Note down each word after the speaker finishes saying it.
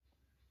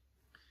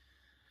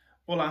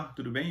Olá,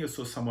 tudo bem? Eu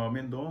sou Samuel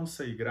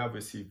Mendonça e gravo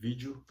esse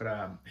vídeo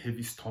para a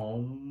Revista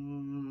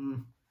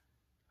Home,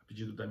 a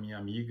pedido da minha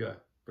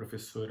amiga,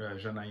 professora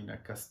Janaína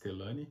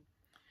Castellani,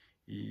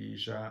 e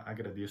já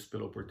agradeço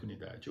pela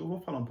oportunidade. Eu vou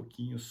falar um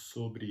pouquinho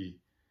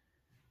sobre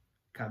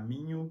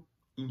caminho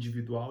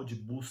individual de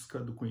busca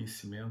do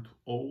conhecimento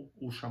ou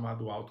o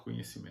chamado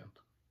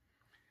autoconhecimento.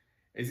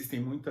 Existem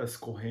muitas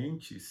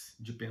correntes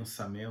de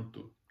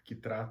pensamento que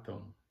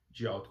tratam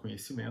de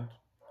autoconhecimento,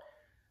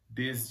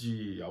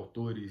 desde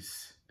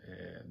autores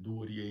do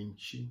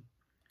Oriente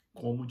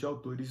como de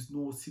autores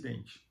no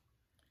Ocidente.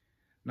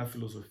 Na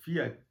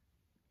filosofia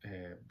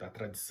da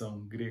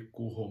tradição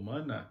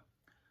greco-romana,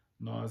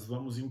 nós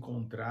vamos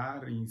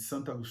encontrar em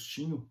Santo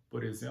Agostinho,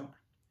 por exemplo,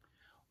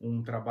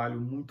 um trabalho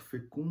muito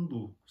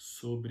fecundo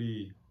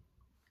sobre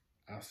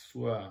a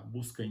sua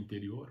busca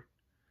interior,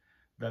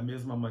 da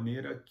mesma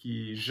maneira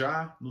que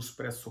já nos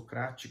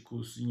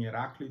pré-socráticos, em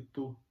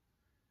Heráclito,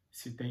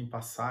 se tem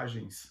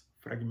passagens,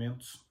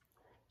 fragmentos,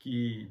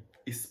 que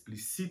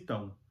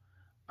explicitam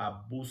a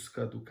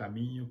busca do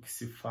caminho que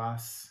se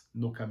faz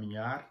no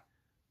caminhar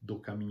do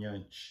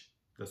caminhante,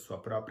 da sua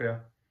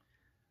própria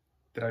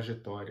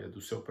trajetória,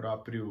 do seu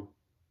próprio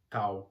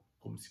tal,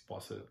 como se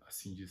possa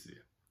assim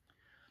dizer.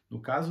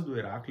 No caso do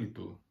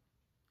Heráclito,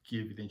 que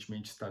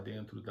evidentemente está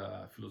dentro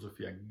da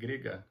filosofia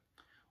grega,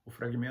 o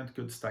fragmento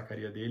que eu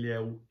destacaria dele é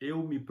o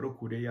Eu me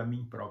procurei a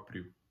mim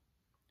próprio,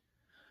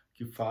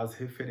 que faz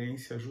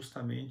referência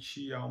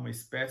justamente a uma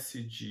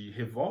espécie de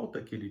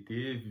revolta que ele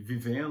teve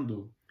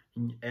vivendo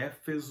em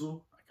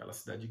Éfeso, aquela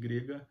cidade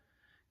grega,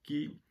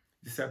 que,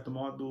 de certo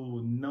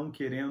modo, não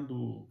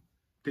querendo,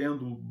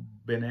 tendo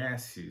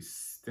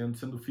benesses,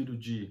 sendo filho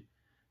de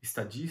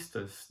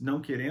estadistas, não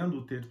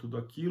querendo ter tudo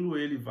aquilo,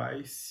 ele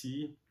vai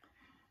se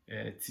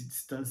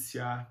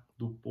distanciar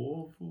do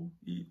povo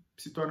e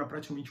se torna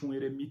praticamente um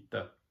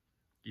eremita.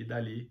 E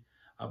dali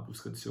a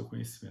busca do seu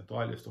conhecimento.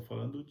 Olha, estou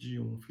falando de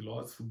um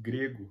filósofo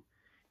grego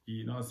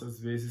e nós às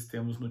vezes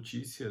temos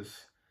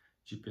notícias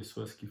de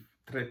pessoas que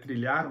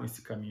trilharam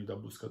esse caminho da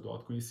busca do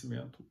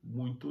autoconhecimento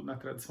muito na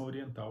tradição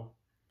oriental,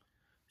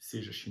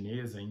 seja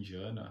chinesa,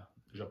 indiana,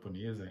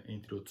 japonesa,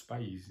 entre outros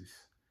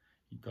países.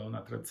 Então,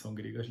 na tradição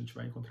grega a gente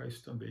vai encontrar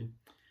isso também.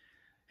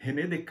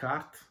 René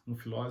Descartes, um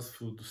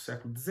filósofo do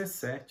século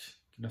XVII,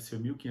 que nasceu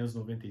em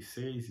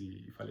 1596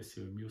 e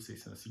faleceu em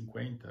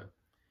 1650,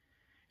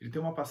 ele tem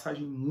uma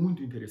passagem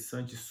muito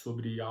interessante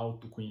sobre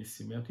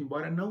autoconhecimento,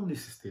 embora não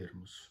nesses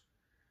termos.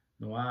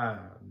 Não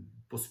há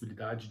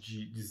possibilidade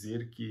de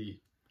dizer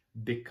que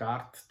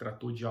Descartes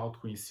tratou de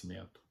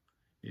autoconhecimento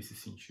nesse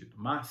sentido.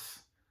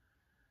 Mas,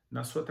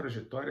 na sua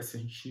trajetória, se a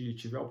gente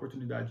tiver a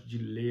oportunidade de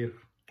ler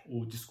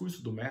o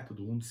Discurso do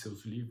Método, um de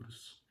seus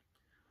livros,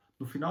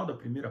 no final da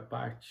primeira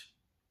parte,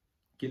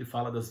 que ele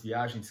fala das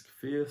viagens que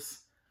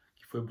fez,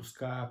 que foi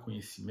buscar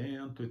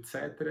conhecimento,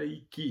 etc.,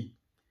 e que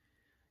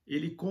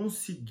ele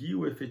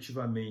conseguiu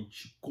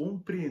efetivamente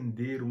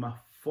compreender uma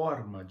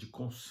forma de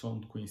construção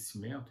do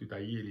conhecimento, e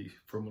daí ele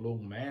formulou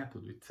um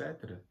método,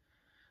 etc.,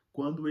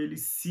 quando ele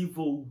se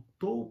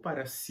voltou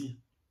para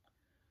si,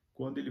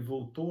 quando ele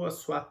voltou a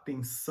sua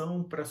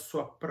atenção para a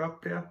sua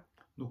própria,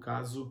 no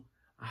caso,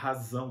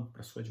 razão,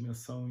 para a sua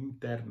dimensão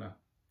interna.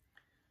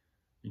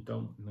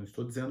 Então, não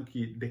estou dizendo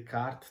que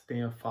Descartes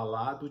tenha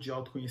falado de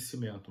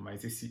autoconhecimento,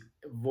 mas esse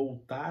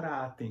voltar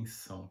a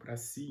atenção para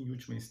si, em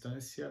última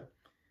instância,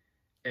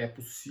 é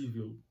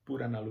possível,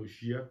 por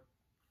analogia,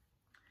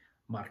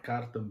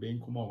 marcar também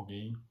como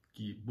alguém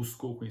que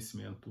buscou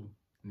conhecimento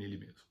nele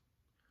mesmo.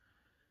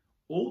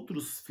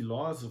 Outros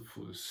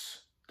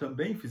filósofos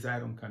também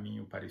fizeram um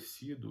caminho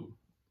parecido.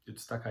 Eu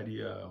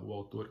destacaria o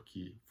autor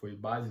que foi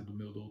base do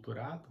meu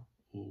doutorado,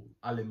 o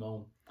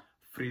alemão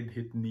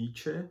Friedrich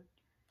Nietzsche,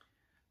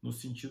 no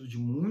sentido de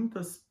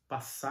muitas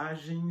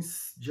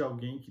passagens de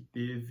alguém que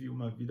teve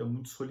uma vida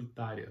muito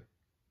solitária.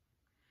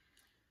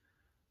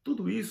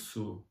 Tudo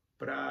isso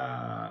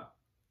para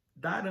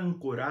dar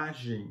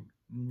ancoragem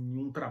em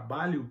um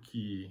trabalho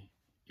que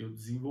eu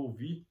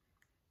desenvolvi,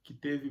 que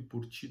teve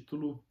por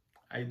título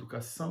A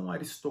Educação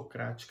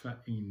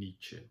Aristocrática em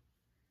Nietzsche.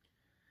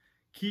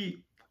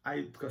 Que a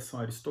educação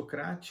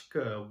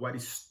aristocrática, o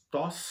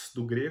aristós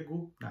do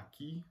grego,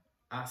 aqui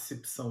a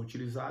acepção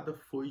utilizada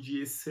foi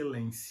de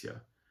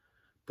excelência,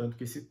 tanto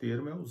que esse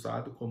termo é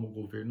usado como o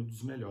governo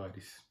dos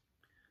melhores.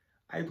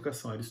 A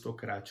educação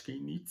aristocrática em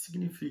Nietzsche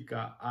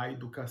significa a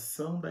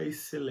educação da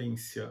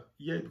excelência,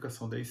 e a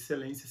educação da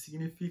excelência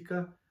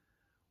significa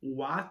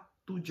o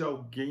ato de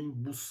alguém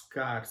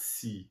buscar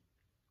se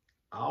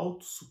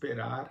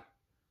autossuperar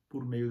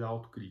por meio da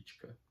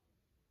autocrítica.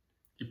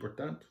 E,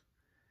 portanto,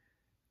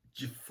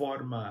 de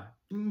forma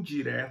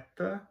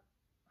indireta,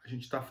 a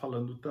gente está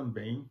falando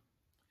também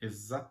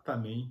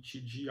exatamente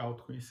de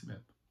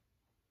autoconhecimento.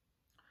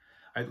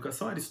 A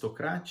educação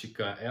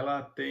aristocrática,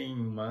 ela tem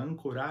uma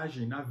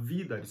ancoragem na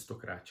vida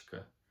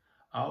aristocrática,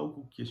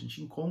 algo que a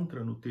gente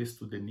encontra no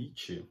texto de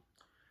Nietzsche,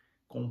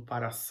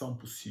 Comparação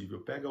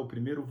Possível. Pega o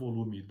primeiro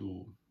volume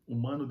do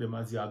Humano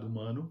Demasiado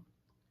Humano,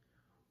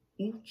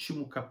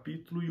 último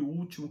capítulo e o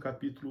último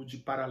capítulo de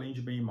Para Além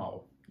de Bem e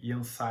Mal,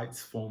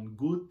 Jenseits von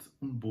Gut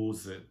und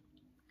Böse.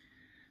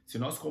 Se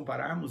nós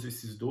compararmos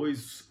esses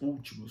dois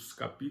últimos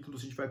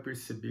capítulos, a gente vai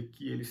perceber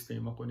que eles têm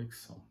uma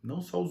conexão.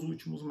 Não só os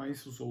últimos,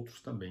 mas os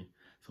outros também.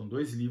 São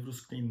dois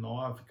livros que têm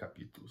 9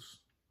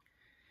 capítulos.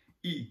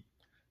 E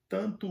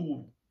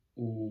tanto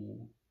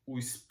o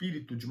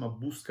espírito de uma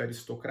busca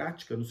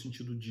aristocrática, no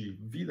sentido de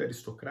vida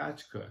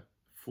aristocrática,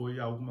 foi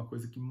alguma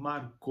coisa que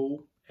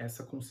marcou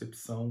essa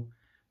concepção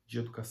de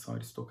educação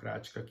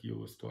aristocrática que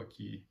eu estou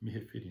aqui me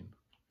referindo.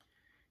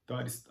 Então,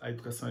 a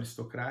educação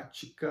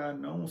aristocrática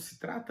não se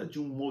trata de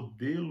um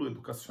modelo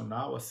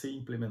educacional a ser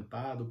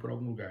implementado por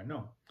algum lugar,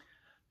 não.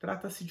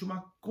 Trata-se de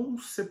uma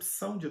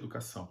concepção de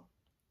educação,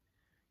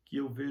 que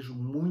eu vejo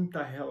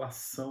muita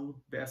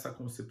relação dessa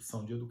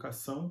concepção de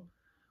educação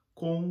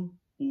com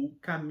o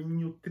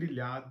caminho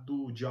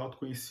trilhado de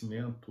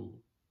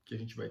autoconhecimento que a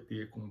gente vai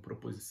ter como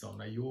proposição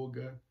na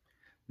yoga,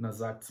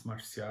 nas artes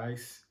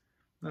marciais,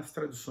 nas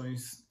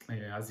tradições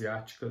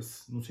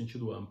asiáticas no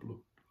sentido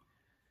amplo.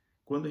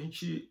 Quando a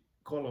gente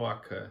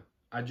coloca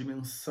a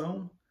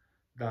dimensão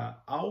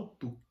da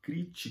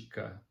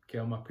autocrítica, que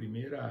é uma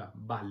primeira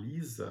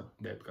baliza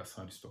da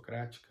educação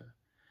aristocrática,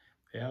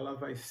 ela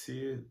vai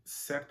ser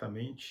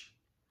certamente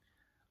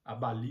a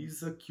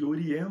baliza que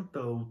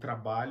orienta o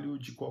trabalho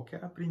de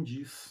qualquer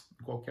aprendiz,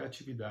 em qualquer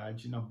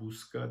atividade na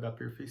busca da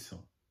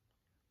perfeição.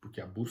 Porque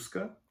a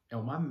busca é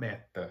uma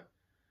meta.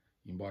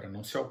 Embora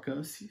não se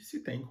alcance, se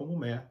tem como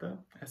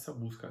meta essa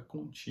busca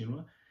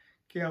contínua,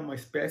 que é uma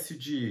espécie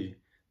de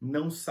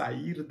não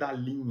sair da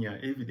linha.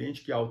 É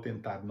evidente que ao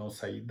tentar não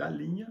sair da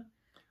linha,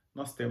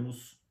 nós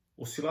temos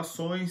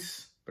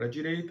oscilações para a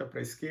direita, para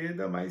a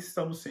esquerda, mas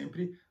estamos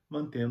sempre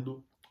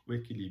mantendo o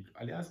equilíbrio.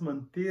 Aliás,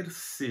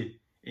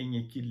 manter-se em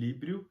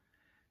equilíbrio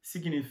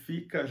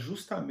significa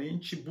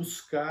justamente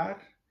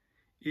buscar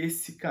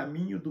esse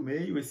caminho do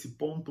meio, esse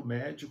ponto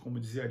médio, como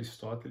dizia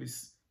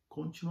Aristóteles,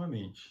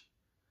 continuamente.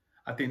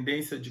 A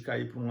tendência de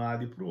cair para um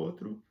lado e para o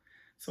outro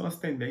são as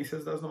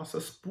tendências das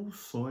nossas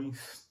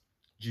pulsões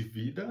de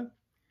vida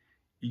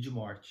e de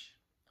morte,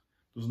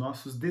 dos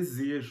nossos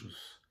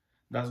desejos,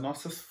 das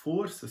nossas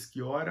forças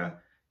que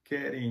ora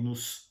querem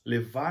nos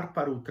levar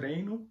para o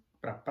treino,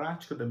 para a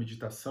prática da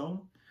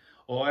meditação,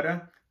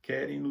 ora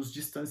querem nos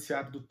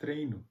distanciar do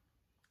treino,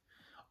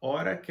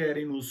 ora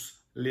querem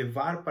nos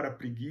levar para a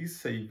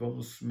preguiça e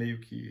vamos meio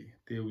que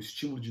ter o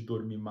estímulo de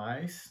dormir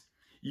mais,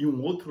 e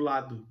um outro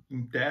lado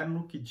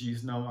interno que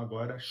diz, não,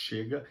 agora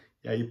chega,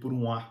 e aí por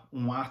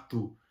um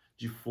ato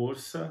de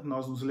força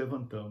nós nos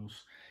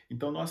levantamos.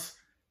 Então nós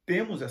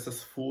temos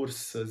essas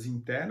forças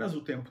internas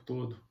o tempo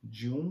todo,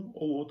 de um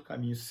ou outro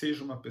caminho,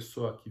 seja uma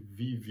pessoa que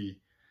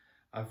vive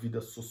a vida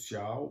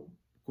social,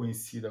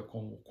 conhecida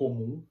como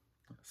comum,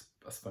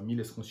 as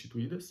famílias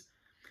constituídas,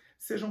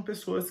 sejam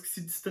pessoas que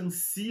se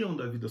distanciam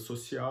da vida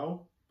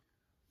social,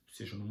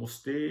 seja no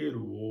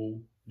mosteiro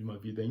ou de uma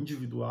vida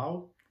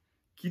individual,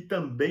 que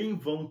também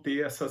vão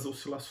ter essas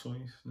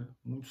oscilações, né?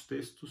 Muitos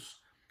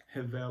textos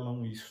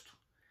revelam isto,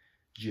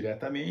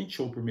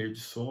 diretamente ou por meio de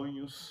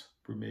sonhos,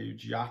 por meio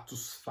de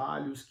atos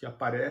falhos que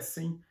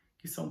aparecem,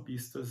 que são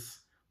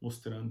pistas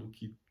mostrando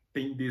que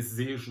tem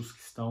desejos que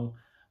estão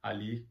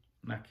ali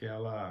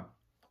naquela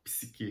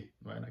psique,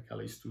 não é?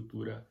 Naquela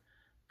estrutura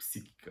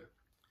psíquica.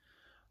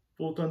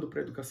 Voltando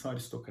para a educação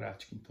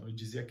aristocrática, então, eu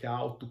dizia que a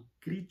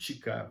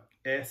autocrítica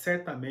é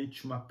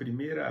certamente uma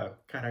primeira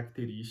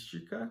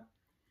característica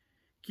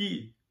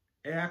que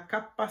é a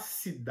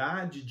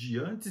capacidade de,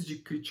 antes de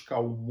criticar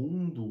o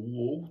mundo, o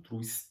outro,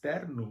 o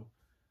externo,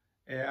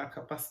 é a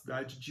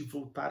capacidade de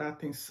voltar a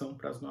atenção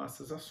para as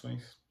nossas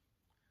ações.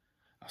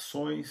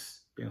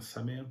 Ações,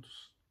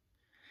 pensamentos.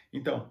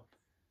 Então,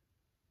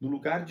 no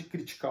lugar de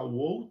criticar o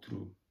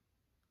outro,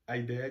 a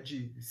ideia é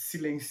de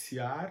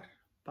silenciar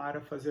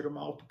para fazer uma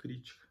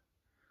autocrítica.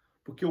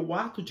 Porque o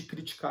ato de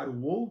criticar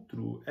o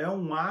outro é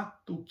um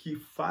ato que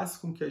faz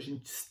com que a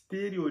gente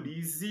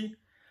exteriorize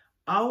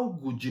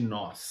algo de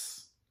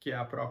nós, que é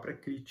a própria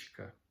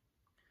crítica.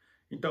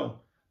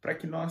 Então, para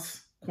que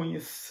nós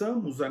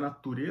conheçamos a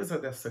natureza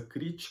dessa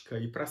crítica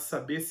e para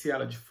saber se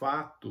ela de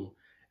fato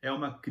é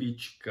uma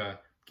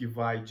crítica que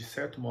vai, de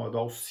certo modo,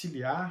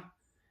 auxiliar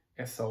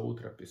essa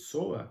outra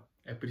pessoa,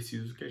 é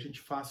preciso que a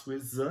gente faça o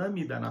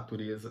exame da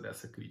natureza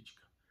dessa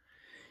crítica.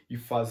 E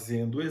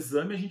fazendo o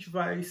exame, a gente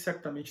vai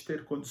certamente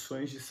ter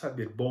condições de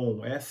saber,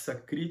 bom, essa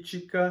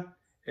crítica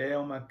é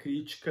uma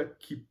crítica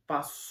que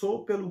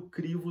passou pelo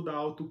crivo da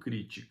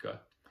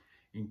autocrítica.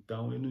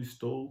 Então eu não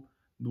estou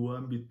no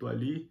âmbito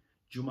ali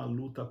de uma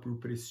luta por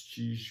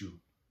prestígio,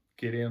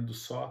 querendo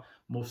só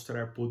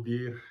mostrar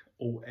poder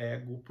ou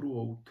ego para o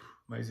outro,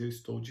 mas eu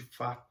estou de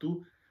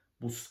fato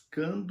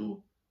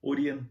buscando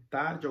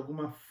orientar de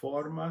alguma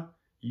forma,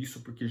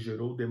 isso porque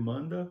gerou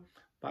demanda,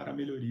 para a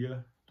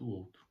melhoria do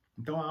outro.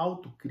 Então a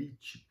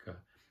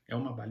autocrítica é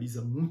uma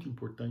baliza muito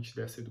importante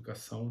dessa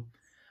educação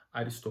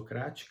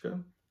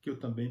aristocrática, que eu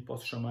também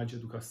posso chamar de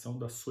educação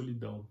da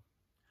solidão,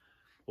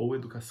 ou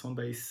educação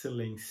da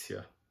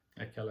excelência,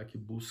 aquela que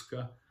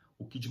busca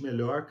o que de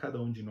melhor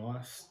cada um de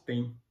nós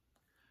tem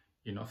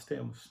E nós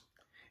temos.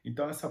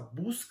 Então, essa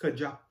busca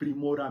de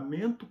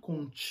aprimoramento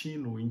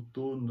contínuo em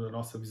torno da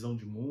nossa visão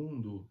de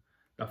mundo,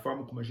 da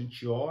forma como a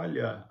gente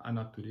olha a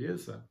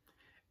natureza,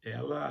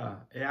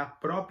 ela é a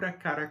própria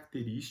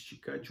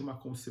característica de uma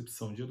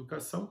concepção de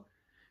educação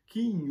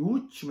que, em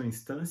última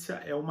instância,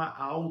 é uma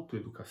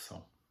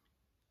autoeducação.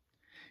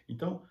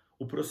 Então,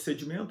 o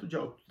procedimento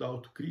da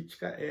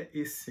autocrítica é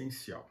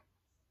essencial.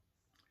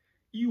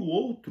 E o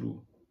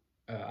outro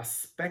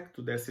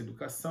aspecto dessa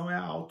educação é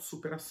a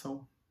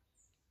autossuperação.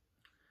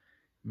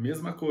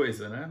 Mesma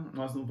coisa, né?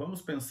 Nós não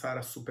vamos pensar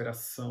a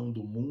superação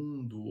do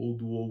mundo ou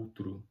do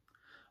outro,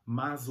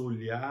 mas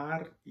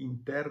olhar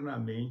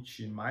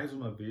internamente, mais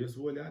uma vez,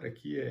 o olhar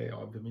aqui é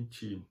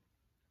obviamente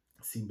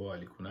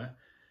simbólico, né?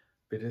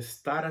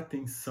 Prestar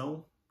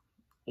atenção,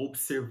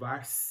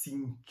 observar,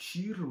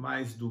 sentir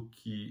mais do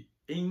que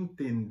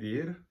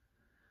entender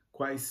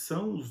quais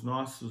são os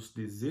nossos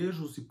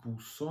desejos e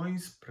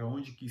pulsões, para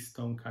onde que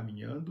estão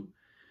caminhando,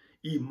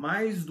 e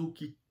mais do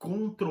que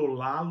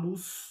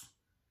controlá-los,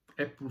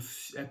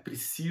 é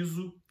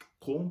preciso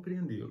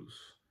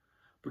compreendê-los.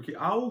 Porque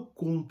ao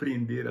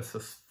compreender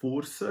essas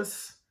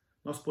forças,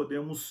 nós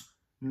podemos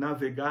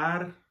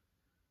navegar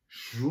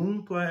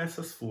junto a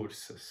essas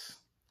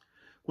forças.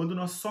 Quando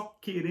nós só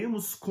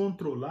queremos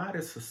controlar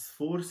essas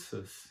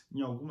forças,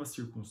 em algumas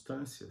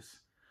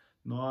circunstâncias,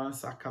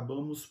 nós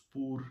acabamos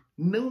por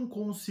não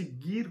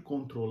conseguir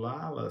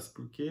controlá-las,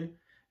 porque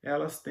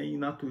elas têm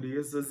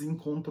naturezas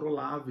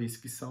incontroláveis,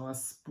 que são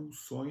as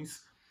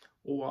pulsões,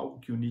 ou algo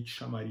que o Nietzsche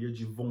chamaria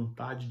de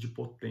vontade de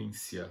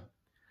potência,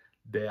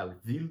 der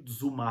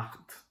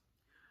Willensmacht,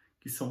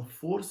 que são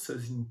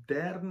forças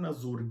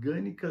internas,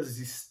 orgânicas,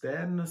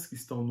 externas que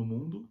estão no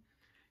mundo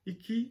e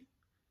que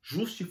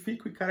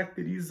justificam e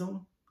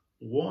caracterizam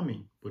o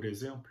homem, por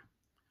exemplo,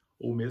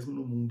 ou mesmo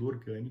no mundo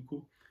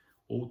orgânico,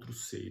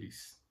 outros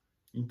seres.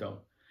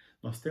 Então,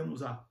 nós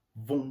temos a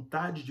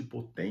vontade de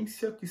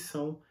potência, que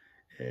são,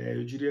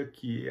 eu diria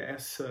que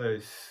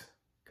essas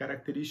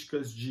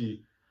características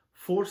de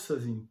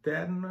forças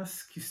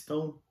internas que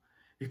estão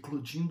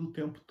eclodindo o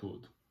tempo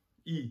todo.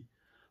 E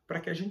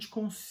para que a gente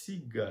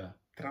consiga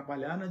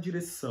trabalhar na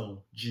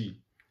direção de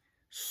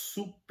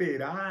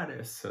superar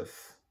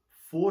essas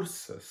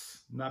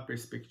forças na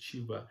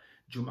perspectiva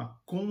de uma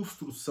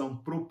construção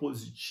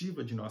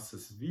propositiva de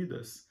nossas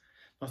vidas,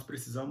 nós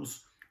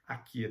precisamos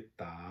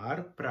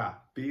aquietar para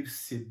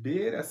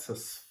perceber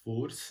essas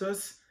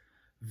forças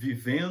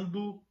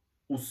vivendo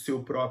o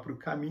seu próprio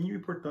caminho e,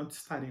 portanto,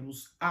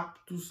 estaremos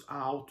aptos à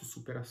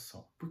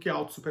autossuperação. Por que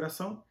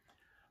autossuperação?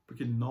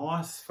 Porque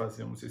nós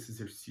fazemos esse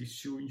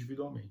exercício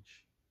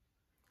individualmente.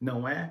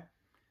 Não é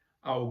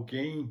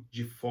alguém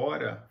de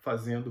fora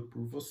fazendo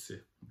por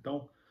você.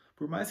 Então,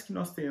 por mais que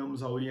nós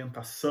tenhamos a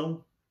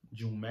orientação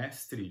de um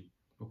mestre,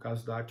 no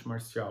caso da arte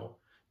marcial,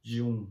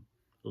 de um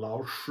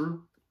Lao Shi,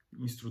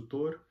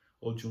 instrutor,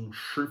 ou de um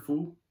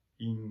Shifu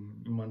em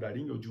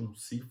mandarim, ou de um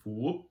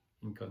Sifu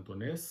em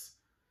cantonês,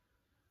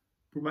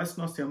 por mais que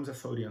nós tenhamos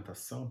essa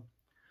orientação,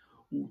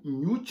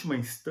 em última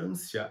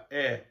instância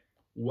é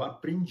o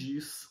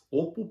aprendiz,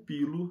 o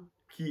pupilo,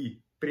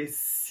 que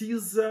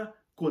precisa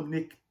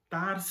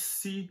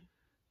conectar-se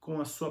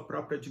com a sua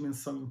própria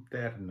dimensão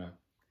interna.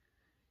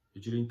 Eu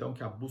diria então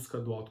que a busca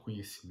do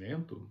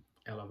autoconhecimento,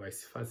 ela vai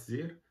se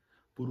fazer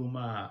por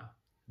uma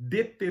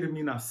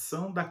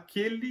determinação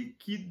daquele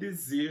que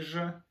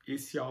deseja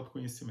esse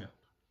autoconhecimento.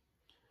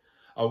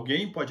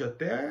 Alguém pode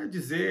até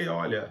dizer,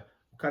 olha,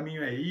 o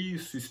caminho é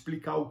isso,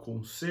 explicar o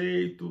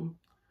conceito,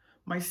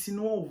 mas se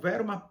não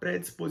houver uma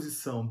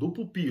predisposição do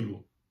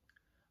pupilo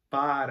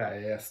para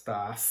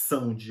esta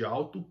ação de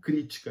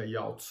autocrítica e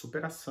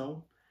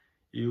autossuperação,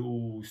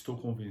 eu estou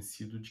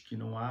convencido de que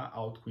não há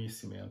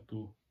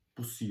autoconhecimento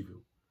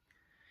possível.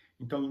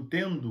 Então,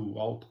 entendo o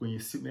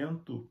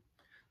autoconhecimento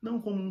não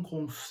como um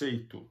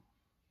conceito,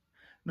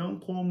 não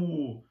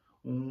como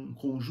um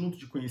conjunto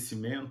de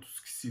conhecimentos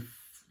que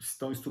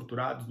estão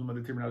estruturados numa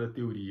determinada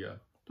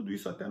teoria. Tudo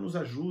isso até nos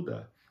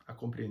ajuda a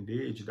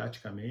compreender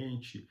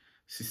didaticamente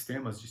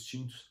sistemas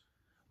distintos,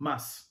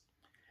 mas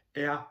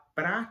é a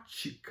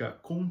prática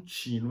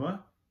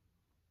contínua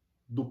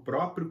do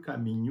próprio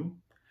caminho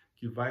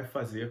que vai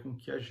fazer com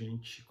que a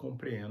gente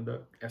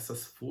compreenda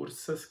essas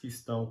forças que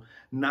estão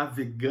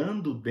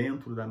navegando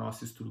dentro da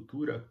nossa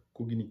estrutura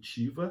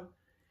cognitiva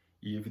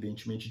e,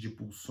 evidentemente, de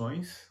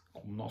pulsões.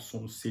 Como nós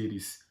somos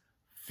seres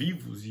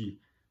vivos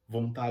e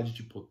vontade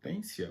de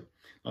potência,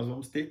 nós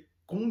vamos ter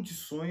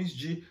condições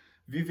de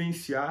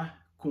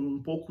vivenciar com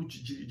um pouco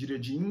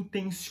de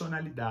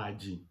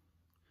intencionalidade.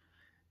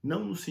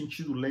 Não no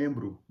sentido,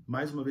 lembro,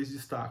 mais uma vez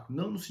destaco,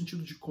 não no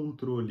sentido de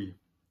controle,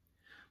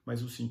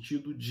 mas no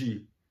sentido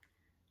de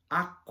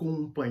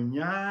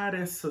acompanhar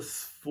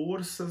essas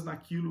forças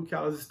naquilo que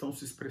elas estão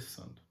se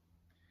expressando.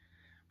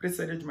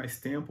 Precisaria de mais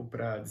tempo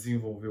para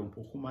desenvolver um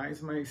pouco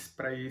mais, mas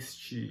para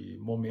este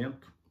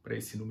momento, para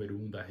esse número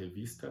 1 da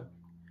revista,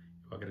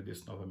 eu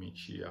agradeço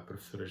novamente a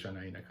professora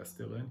Janaína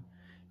Castellani.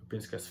 Eu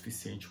penso que é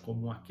suficiente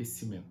como um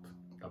aquecimento,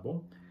 tá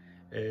bom?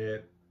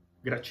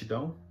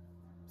 Gratidão.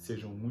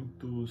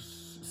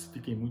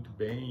 fiquem muito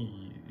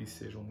bem e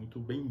sejam muito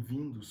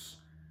bem-vindos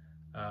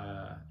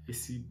a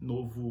esse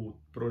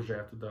novo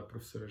projeto da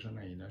professora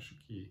Janaína. Acho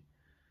que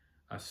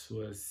as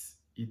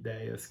suas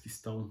ideias que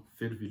estão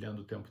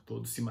fervilhando o tempo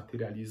todo se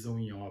materializam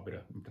em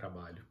obra, em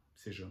trabalho,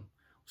 sejam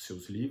os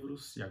seus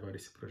livros e agora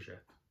esse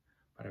projeto.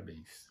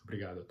 Parabéns.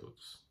 Obrigado a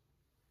todos.